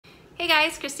Hey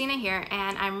guys, Christina here,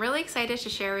 and I'm really excited to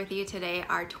share with you today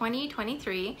our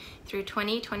 2023 through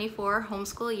 2024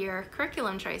 homeschool year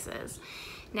curriculum choices.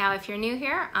 Now, if you're new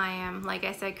here, I am, like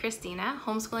I said, Christina,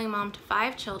 homeschooling mom to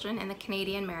 5 children in the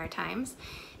Canadian Maritimes.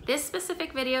 This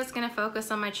specific video is going to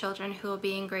focus on my children who will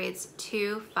be in grades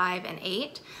 2, 5, and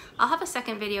 8. I'll have a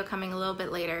second video coming a little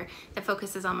bit later that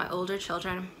focuses on my older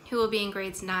children who will be in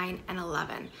grades 9 and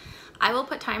 11. I will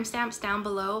put timestamps down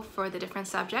below for the different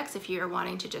subjects if you're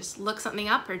wanting to just look something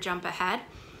up or jump ahead.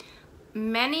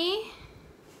 Many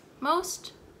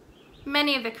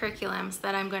of the curriculums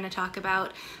that I'm going to talk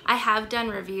about, I have done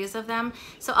reviews of them,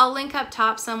 so I'll link up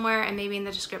top somewhere and maybe in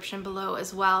the description below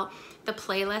as well. The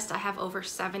playlist, I have over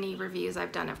 70 reviews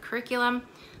I've done of curriculum,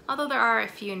 although there are a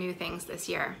few new things this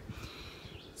year.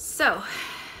 So,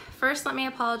 first let me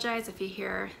apologize if you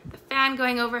hear the fan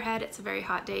going overhead. It's a very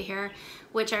hot day here,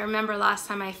 which I remember last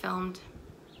time I filmed,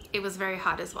 it was very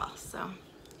hot as well, so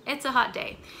it's a hot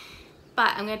day.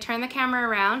 But I'm going to turn the camera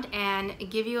around and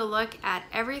give you a look at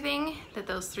everything that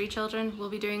those 3 children will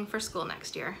be doing for school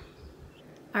next year.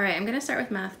 All right, I'm going to start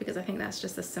with math because I think that's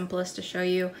just the simplest to show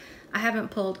you. I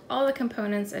haven't pulled all the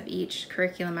components of each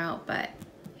curriculum out, but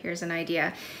here's an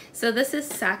idea. So this is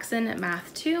Saxon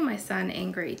Math 2. My son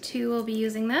in grade 2 will be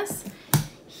using this.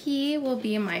 He will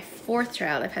be my 4th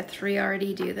child. I've had 3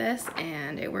 already do this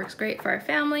and it works great for our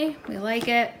family. We like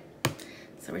it.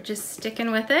 So we're just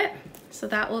sticking with it. So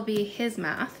that will be his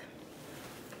math.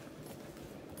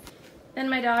 Then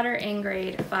my daughter in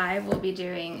grade 5 will be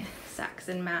doing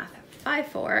Saxon Math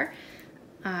 5-4.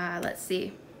 Let's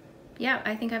see. Yeah,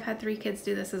 I think I've had 3 kids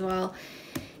do this as well.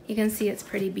 You can see it's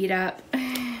pretty beat up.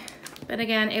 But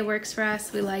again, it works for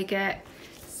us. We like it.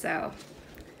 So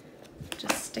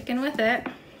just sticking with it.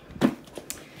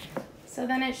 So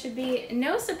then it should be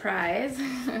no surprise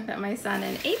that my son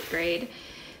in 8th grade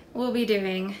will be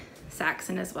doing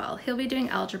Saxon as well. He'll be doing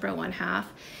Algebra 1/2.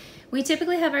 We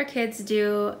typically have our kids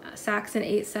do Saxon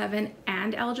 8-7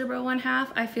 and Algebra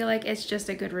 1/2. I feel like it's just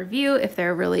a good review if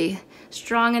they're really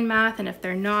strong in math, and if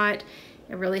they're not,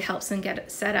 it really helps them get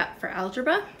it set up for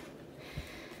algebra.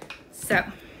 So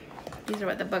these are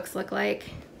what the books look like.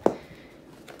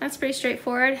 That's pretty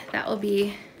straightforward. That will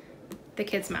be the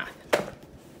kids' math.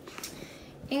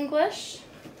 English.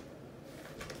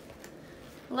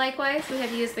 Likewise, we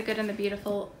have used the Good and the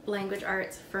Beautiful language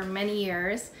arts for many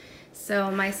years.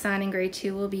 So my son in grade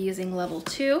 2 will be using level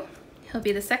 2. He'll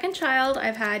be the 2nd child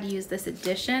I've had use this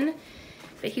edition,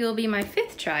 but he will be my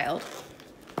 5th child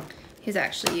who's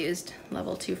actually used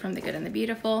level 2 from the Good and the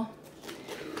Beautiful.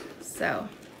 So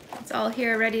it's all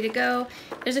here ready to go.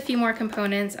 There's a few more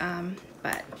components,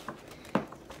 but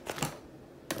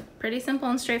pretty simple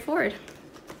and straightforward.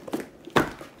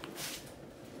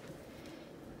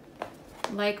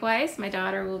 Likewise, my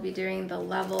daughter will be doing the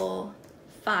level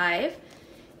 5.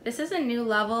 This is a new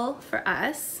level for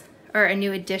us, or a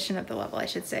new edition of the level, I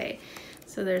should say.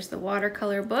 So there's the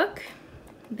watercolor book,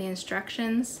 the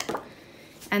instructions,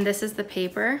 and this is the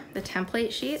paper, the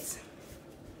template sheets,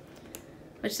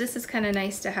 which this is kind of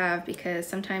nice to have because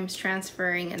sometimes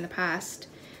transferring in the past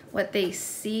what they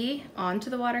see onto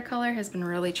the watercolor has been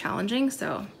really challenging,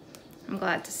 so I'm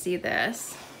glad to see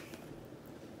this.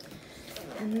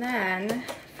 And then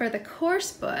for the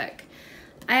course book,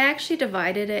 I actually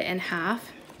divided it in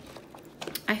half.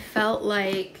 I felt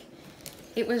like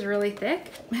it was really thick.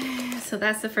 So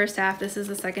that's the first half, this is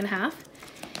the second half.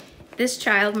 This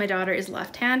child, my daughter, is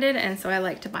left-handed, and so I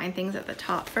like to bind things at the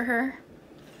top for her.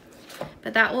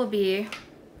 But that will be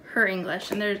her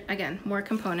English, and there's, again, more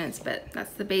components, but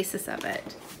that's the basis of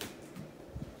it.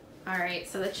 All right,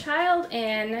 so the child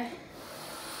in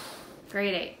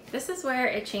grade 8, this is where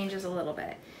it changes a little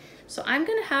bit. So I'm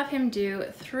gonna have him do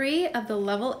 3 of the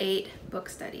level 8 book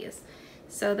studies.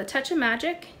 So The Touch of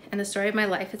Magic and The Story of My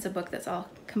Life, it's a book that's all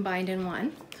combined in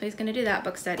one. So he's gonna do that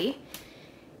book study.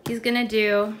 He's gonna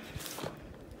do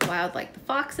Wild Like the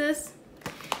Foxes.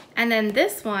 And then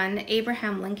this one,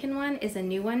 Abraham Lincoln one, is a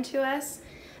new one to us.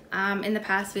 In the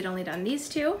past, we'd only done these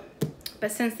 2, but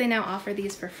since they now offer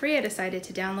these for free, I decided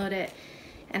to download it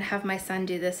and have my son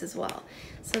do this as well.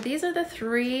 So these are the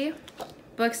 3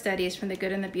 book studies from the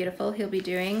Good and the Beautiful he'll be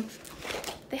doing.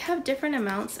 They have different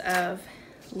amounts of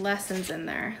lessons in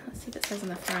there. Let's see if it says in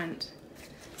the front.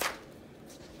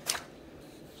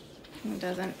 It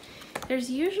doesn't. There's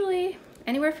usually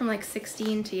anywhere from like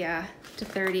 16 to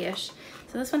 30-ish.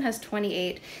 So this one has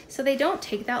 28. So they don't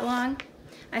take that long.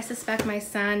 I suspect my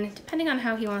son, depending on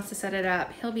how he wants to set it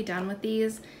up, he'll be done with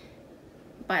these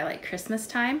by like Christmas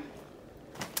time.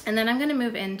 And then I'm gonna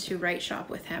move into Write Shop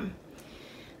with him.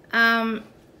 I've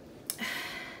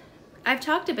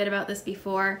talked a bit about this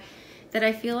before, that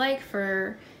I feel like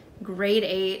for grade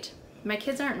 8. My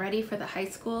kids aren't ready for the high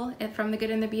school from the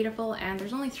Good and the Beautiful, and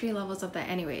there's only 3 levels of that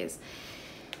anyways.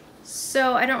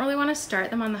 So I don't really want to start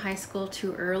them on the high school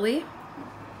too early.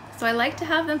 So I like to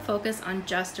have them focus on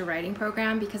just a writing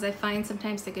program, because I find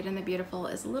sometimes the Good and the Beautiful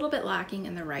is a little bit lacking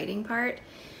in the writing part.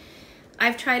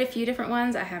 I've tried a few different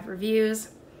ones. I have reviews.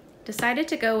 Decided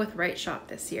to go with Write Shop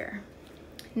this year.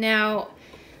 Now,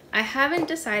 I haven't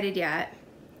decided yet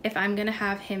if I'm gonna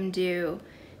have him do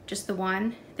just the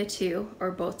 1, the 2,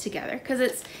 or both together, because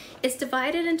it's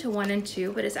divided into 1 and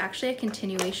 2, but it's actually a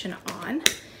continuation on.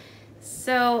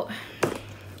 So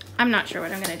I'm not sure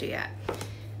what I'm gonna do yet.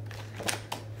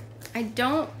 I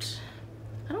don't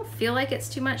feel like it's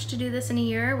too much to do this in a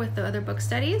year with the other book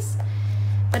studies,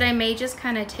 but I may just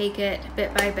kind of take it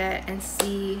bit by bit and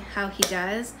see how he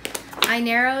does. I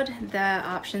narrowed the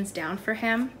options down for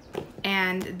him,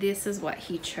 and this is what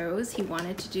he chose. He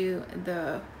wanted to do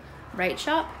the Write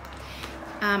Shop.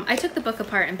 I took the book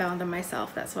apart and bound them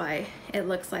myself. That's why it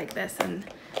looks like this, and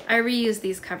I reused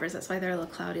these covers. That's why they're a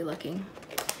little cloudy looking.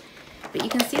 But you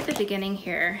can see at the beginning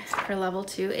here for level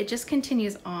 2, it just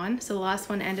continues on. So the last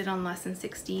one ended on lesson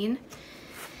 16.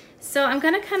 So I'm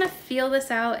gonna kind of feel this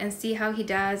out and see how he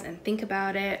does and think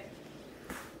about it.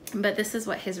 But this is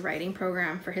what his writing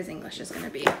program for his English is gonna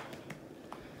be.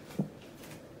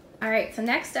 All right, so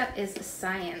next up is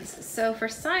science. So for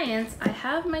science, I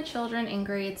have my children in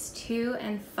grades 2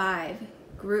 and 5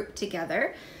 grouped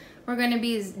together. We're gonna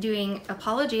be doing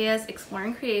Apologias,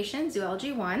 Exploring Creation,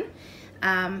 Zoology 1,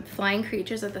 Flying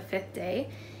Creatures of the 5th day.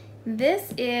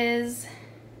 This is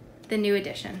the new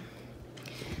edition.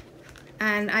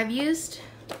 And I've used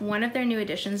one of their new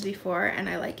editions before, and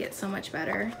I like it so much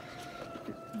better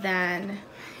than,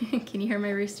 can you hear my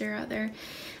rooster out there?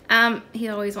 He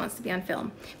always wants to be on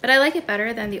film, but I like it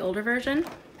better than the older version.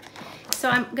 So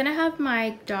I'm gonna have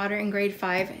my daughter in grade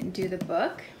 5 do the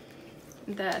book,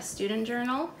 the student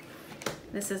journal.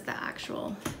 This is the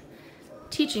actual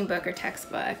teaching book or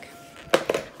textbook.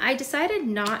 I decided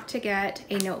not to get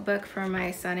a notebook for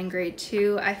my son in grade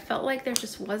 2. I felt like there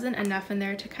just wasn't enough in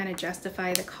there to kind of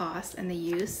justify the cost and the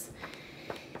use.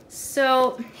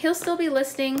 So he'll still be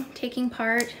listening, taking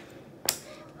part,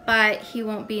 but he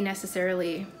won't be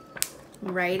necessarily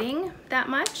writing that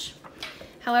much.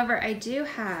 However, I do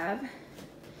have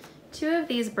 2 of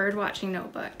these bird watching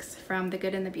notebooks from the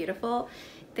Good and the Beautiful.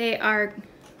 They are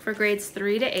for grades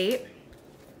 3 to 8,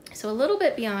 so a little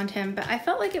bit beyond him, but I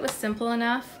felt like it was simple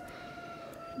enough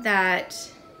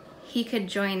that he could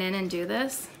join in and do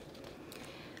this.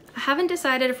 I haven't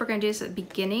decided if we're gonna do this at the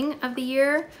beginning of the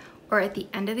year or at the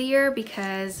end of the year,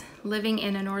 because living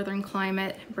in a northern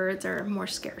climate, birds are more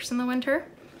scarce in the winter.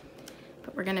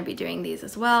 But we're gonna be doing these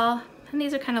as well. And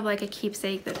these are kind of like a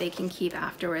keepsake that they can keep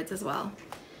afterwards as well.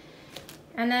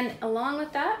 And then along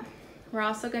with that, we're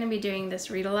also gonna be doing this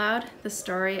read aloud, the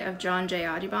story of John J.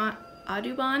 Audubon.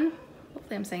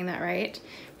 Hopefully I'm saying that right.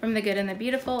 From the Good and the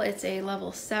Beautiful. It's a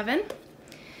level 7.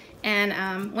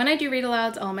 And when I do read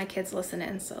alouds, all my kids listen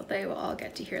in, so they will all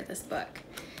get to hear this book.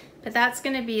 But that's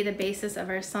gonna be the basis of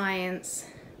our science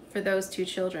for those 2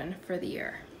 children for the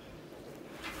year.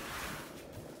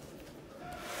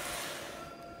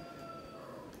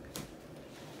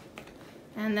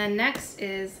 And then next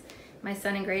is my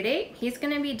son in grade 8. He's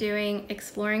gonna be doing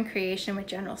Exploring Creation with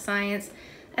General Science.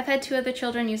 I've had 2 other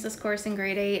children use this course in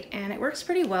grade 8, and it works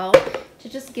pretty well to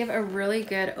just give a really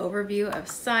good overview of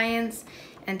science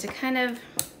and to kind of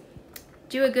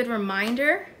do a good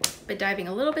reminder, but diving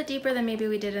a little bit deeper than maybe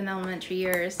we did in elementary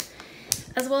years,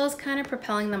 as well as kind of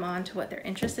propelling them on to what they're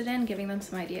interested in, giving them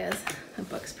some ideas. The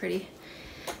book's pretty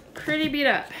beat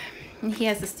up. And he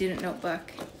has the student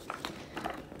notebook.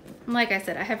 And like I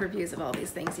said, I have reviews of all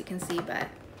these things you can see, but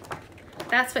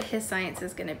that's what his science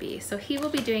is gonna be. So he will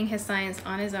be doing his science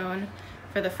on his own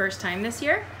for the first time this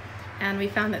year. And we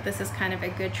found that this is kind of a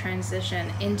good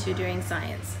transition into doing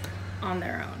science on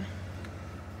their own.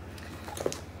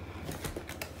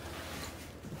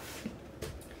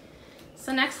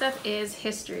 So next up is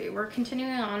history. We're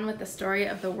continuing on with the story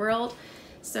of the world.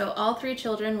 So all 3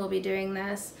 children will be doing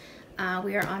this.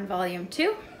 We are on volume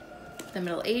 2, the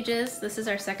Middle Ages. This is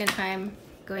our 2nd time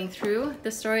going through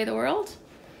the story of the world.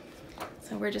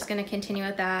 So we're just gonna continue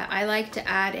with that. I like to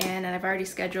add in, and I've already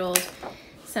scheduled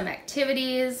some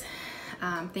activities,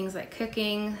 things like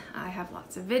cooking. I have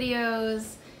lots of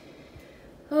videos,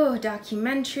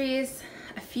 documentaries,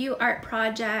 a few art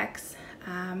projects.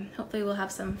 Hopefully we'll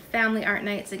have some family art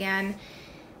nights again,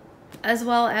 as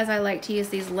well as I like to use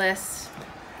these lists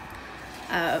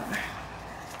of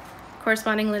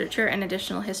corresponding literature and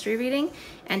additional history reading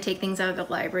and take things out of the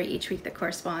library each week that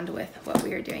correspond with what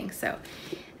we are doing. So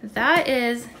that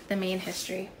is the main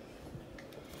history.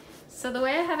 So the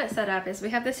way I have it set up is we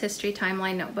have this history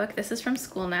timeline notebook. This is from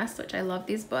School Nest, which I love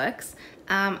these books.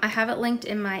 I have it linked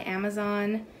in my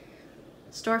Amazon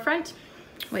storefront,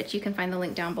 which you can find the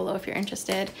link down below if you're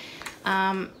interested.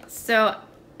 So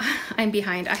I'm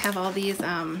behind. I have all these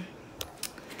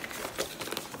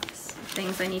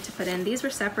things I need to put in. These were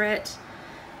separate.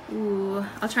 Ooh,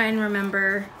 I'll try and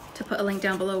remember to put a link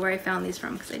down below where I found these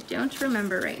from because I don't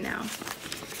remember right now.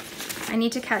 I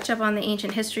need to catch up on the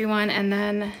ancient history one, and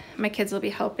then my kids will be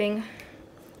helping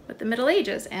with the Middle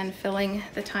Ages and filling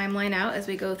the timeline out as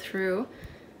we go through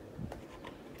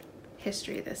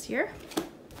history this year.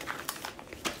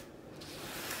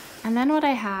 And then what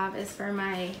I have is for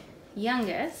my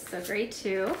youngest, so grade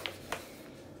 2,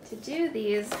 to do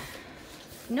these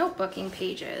notebooking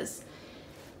pages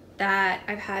that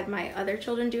I've had my other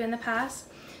children do in the past.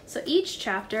 So each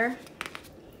chapter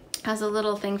has a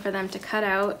little thing for them to cut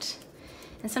out,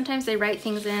 and sometimes they write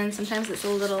things in, sometimes it's a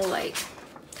little like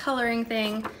coloring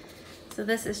thing. So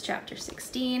this is chapter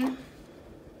 16.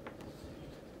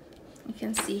 You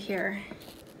can see here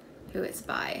who it's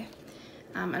by,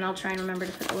 and I'll try and remember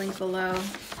to put the link below.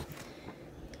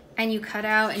 And you cut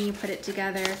out and you put it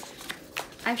together.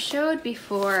 I've showed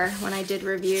before when I did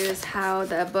reviews how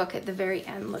the book at the very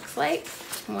end looks like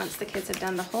once the kids have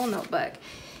done the whole notebook.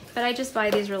 But I just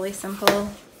buy these really simple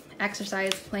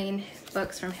exercise plain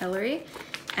books from Hillary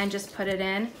and just put it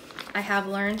in. I have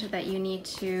learned that you need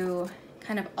to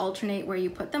kind of alternate where you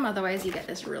put them, otherwise you get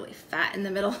this really fat in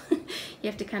the middle. You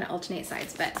have to kind of alternate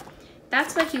sides, but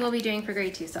that's what he will be doing for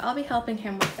grade 2, so I'll be helping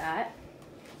him with that.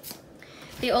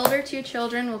 The older 2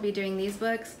 children will be doing these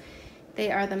books.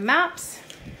 They are the maps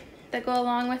that go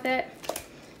along with it,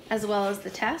 as well as the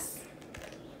tests.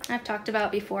 I've talked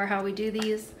about before how we do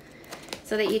these,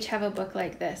 so they each have a book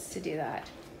like this to do that.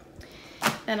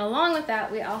 Then along with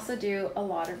that, we also do a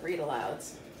lot of read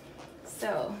alouds.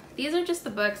 So these are just the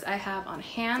books I have on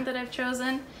hand that I've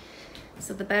chosen.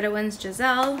 So The Bedouins,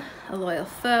 Giselle, A Loyal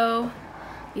Foe,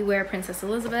 Beware Princess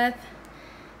Elizabeth,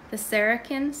 The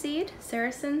Saracen Steed,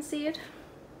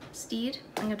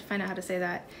 I'm gonna have to find out how to say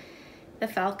that. The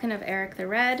Falcon of Eric the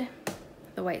Red,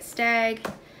 The White Stag,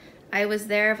 I Was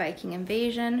There, Viking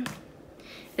Invasion.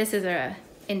 This is an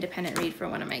independent read for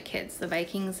one of my kids, The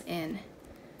Vikings in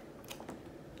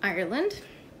Ireland,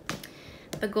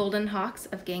 The Golden Hawks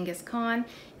of Genghis Khan,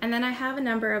 and then I have a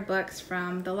number of books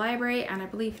from the library, and I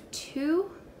believe 2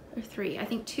 or 3, I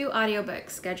think 2 audiobooks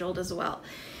scheduled as well.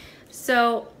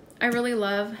 So I really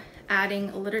love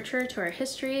adding literature to our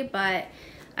history, but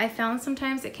I found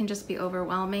sometimes it can just be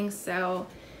overwhelming. So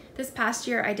this past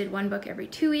year I did 1 book every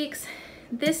 2 weeks.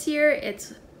 This year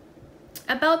it's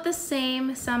about the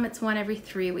same, some it's 1 every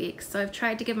 3 weeks. So I've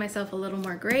tried to give myself a little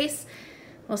more grace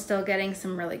while still getting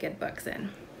some really good books in.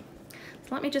 So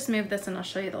let me just move this and I'll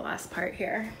show you the last part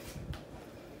here.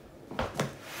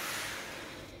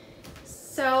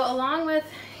 So along with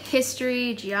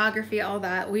history, geography, all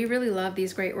that, we really love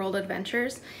these Great World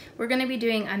Adventures. We're going to be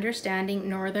doing Understanding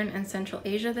Northern and Central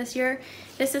Asia this year.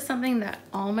 This is something that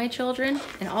all my children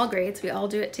in all grades, we all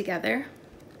do it together.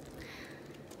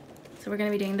 So we're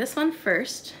going to be doing this one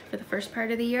first for the first part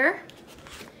of the year.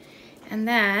 And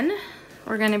then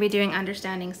we're going to be doing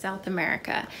Understanding South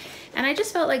America. And I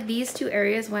just felt like these 2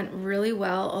 areas went really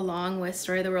well along with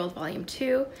Story of the World Volume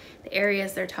 2, the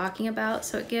areas they're talking about.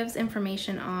 So it gives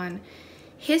information on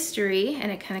history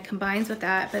and it kind of combines with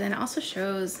that, but then it also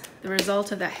shows the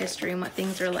result of that history and what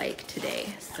things are like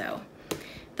today. So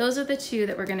those are the 2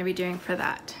 that we're going to be doing for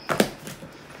that.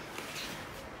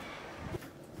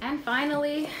 And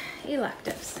finally,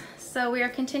 electives. So we are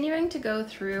continuing to go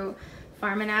through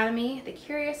Farm Anatomy, The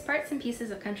Curious Parts and Pieces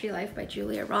of Country Life by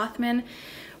Julia Rothman.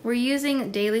 We're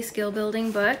using Daily Skill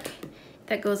Building book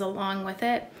that goes along with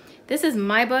it. This is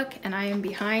my book and I am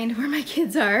behind where my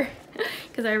kids are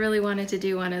because I really wanted to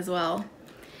do one as well.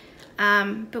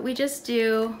 But we just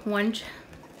do 1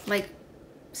 like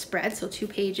spread, so 2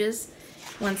 pages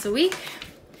once a week.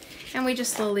 And we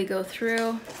just slowly go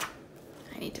through.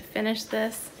 I need to finish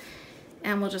this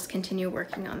and we'll just continue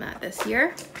working on that this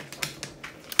year.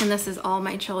 And this is all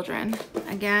my children.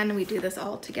 Again, we do this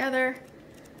all together.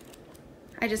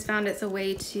 I just found it's a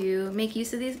way to make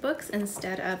use of these books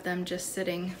instead of them just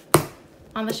sitting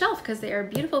on the shelf, because they are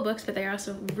beautiful books, but they are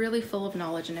also really full of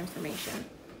knowledge and information.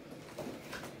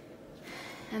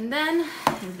 And then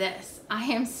this. I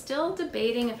am still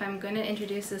debating if I'm going to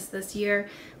introduce this year.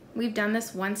 We've done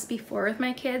this once before with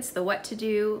my kids, the What to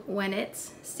Do When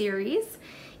It's series.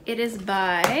 It is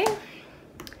by,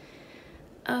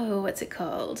 oh, what's it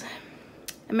called?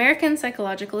 American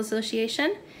Psychological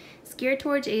Association. It's geared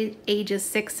towards ages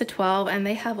 6 to 12, and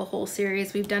they have a whole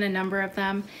series. We've done a number of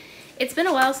them. it's been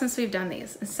a while since we've done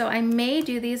these. So I may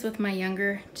do these with my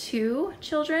younger 2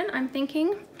 children, I'm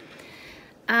thinking.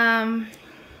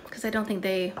 Because I don't think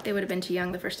they would have been too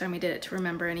young the first time we did it to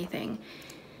remember anything.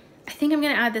 I think I'm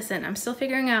gonna add this in. I'm still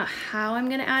figuring out how I'm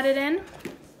gonna add it in,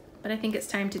 but I think it's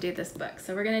time to do this book.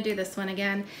 So we're gonna do this one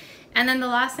again. And then the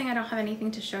last thing, I don't have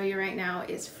anything to show you right now,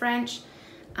 is French.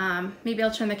 Maybe I'll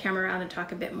turn the camera around and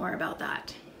talk a bit more about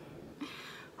that.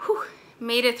 Whew,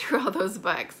 made it through all those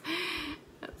books.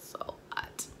 That's so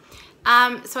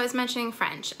lot. So I was mentioning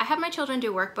French. I have my children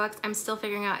do workbooks. I'm still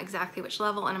figuring out exactly which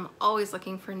level, and I'm always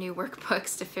looking for new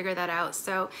workbooks to figure that out.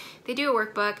 So they do a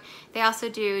workbook. They also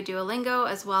do Duolingo,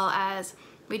 as well as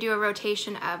we do a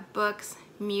rotation of books,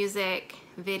 music,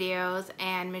 videos,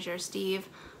 and Monsieur Steve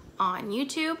on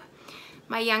YouTube.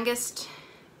 My youngest,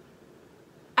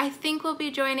 I think, will be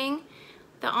joining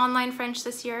the online French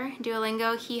this year,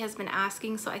 Duolingo. He has been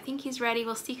asking, so I think he's ready.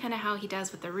 We'll see kind of how he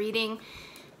does with the reading,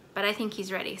 but I think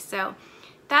he's ready. So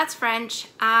that's French.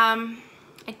 I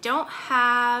don't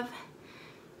have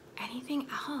anything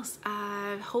else.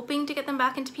 Hoping to get them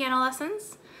back into piano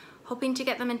lessons, hoping to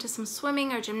get them into some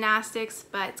swimming or gymnastics,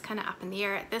 but it's kind of up in the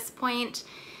air at this point.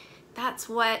 That's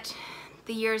what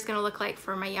the year is going to look like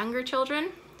for my younger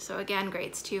children. So again,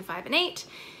 grades 2, 5, and 8.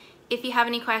 If you have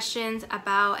any questions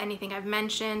about anything I've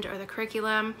mentioned or the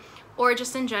curriculum, or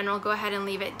just in general, go ahead and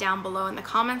leave it down below in the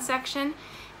comments section.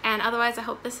 And otherwise, I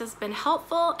hope this has been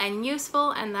helpful and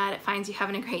useful, and that it finds you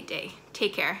having a great day.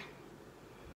 Take care.